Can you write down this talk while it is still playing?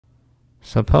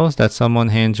Suppose that someone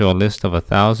hands you a list of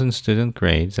 1,000 student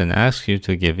grades and asks you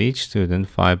to give each student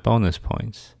 5 bonus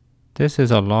points. This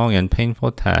is a long and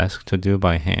painful task to do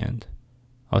by hand.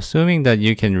 Assuming that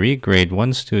you can regrade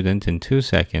one student in 2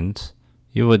 seconds,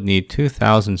 you would need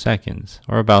 2,000 seconds,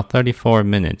 or about 34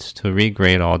 minutes, to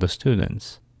regrade all the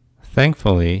students.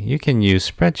 Thankfully, you can use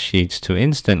spreadsheets to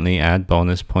instantly add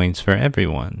bonus points for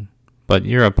everyone. But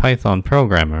you're a Python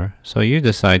programmer, so you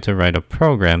decide to write a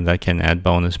program that can add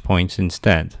bonus points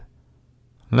instead.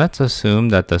 Let's assume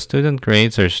that the student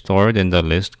grades are stored in the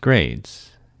list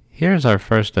grades. Here's our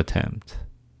first attempt.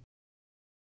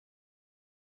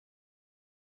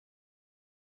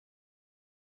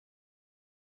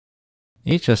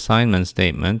 Each assignment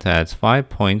statement adds 5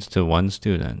 points to one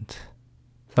student.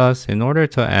 Thus, in order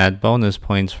to add bonus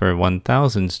points for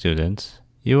 1,000 students,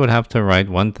 you would have to write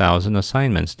 1,000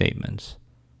 assignment statements.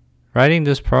 Writing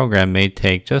this program may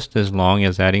take just as long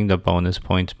as adding the bonus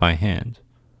points by hand.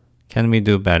 Can we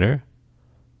do better?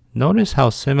 Notice how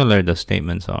similar the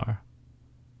statements are.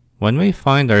 When we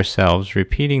find ourselves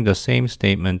repeating the same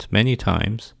statement many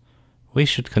times, we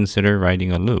should consider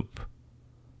writing a loop.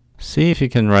 See if you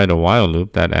can write a while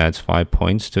loop that adds 5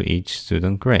 points to each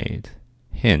student grade.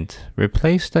 Hint: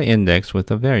 replace the index with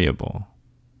a variable.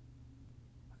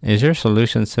 Is your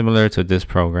solution similar to this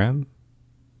program?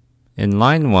 In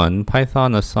line 1,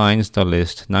 Python assigns the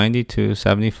list 92,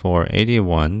 74,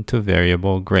 81 to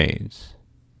variable grades.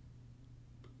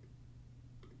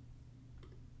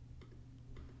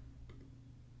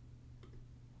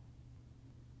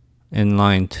 In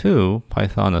line 2,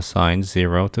 Python assigns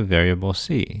 0 to variable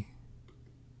C.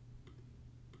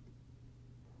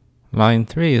 Line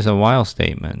 3 is a while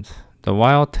statement. The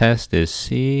while test is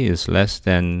C is less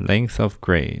than length of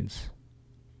grades.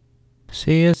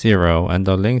 C is 0 and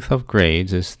the length of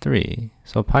grades is 3,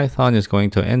 so Python is going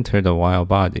to enter the while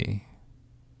body.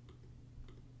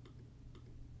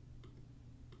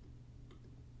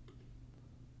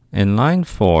 In line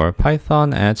 4,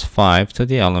 Python adds 5 to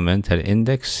the element at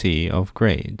index C of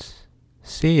grades.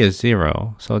 C is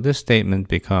 0, so this statement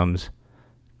becomes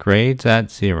grades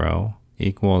at 0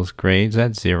 equals grades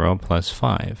at 0 plus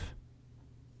 5.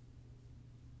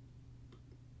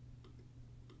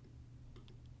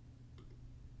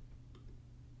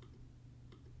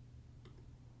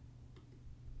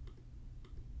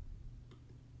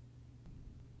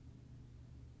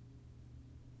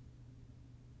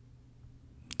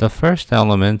 The first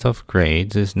element of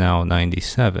grades is now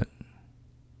 97.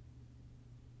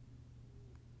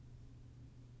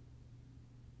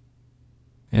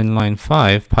 In line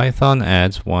 5, Python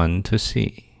adds 1 to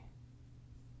C.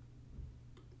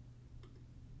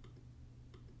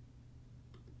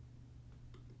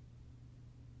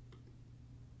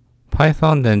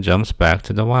 Python then jumps back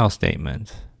to the while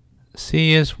statement.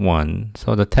 C is 1,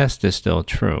 so the test is still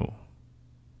true.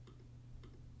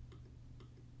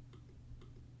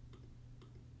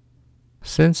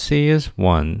 Since C is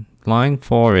 1, line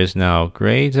 4 is now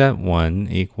grades at 1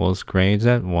 equals grades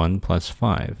at 1 plus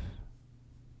 5.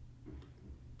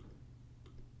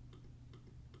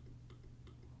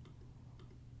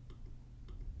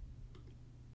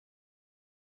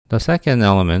 The second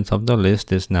element of the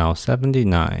list is now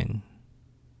 79.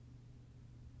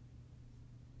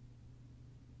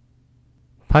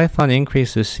 Python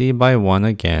increases C by 1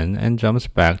 again and jumps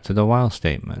back to the while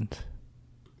statement.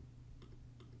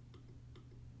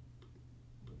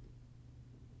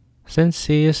 Since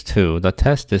C is 2, the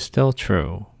test is still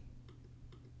true.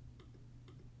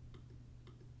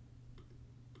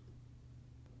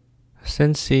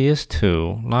 Since C is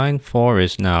 2, line 4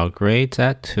 is now grades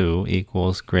at 2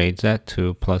 equals grades at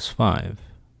 2 plus 5.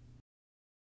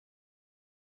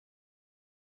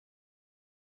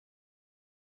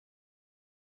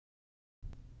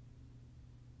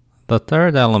 The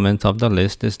third element of the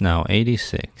list is now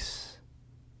 86.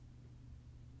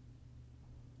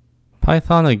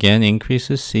 Python again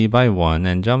increases C by 1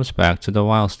 and jumps back to the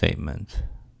while statement.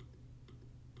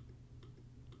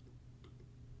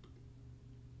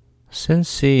 Since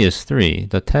C is 3,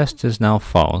 the test is now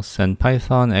false and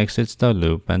Python exits the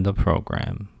loop and the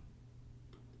program.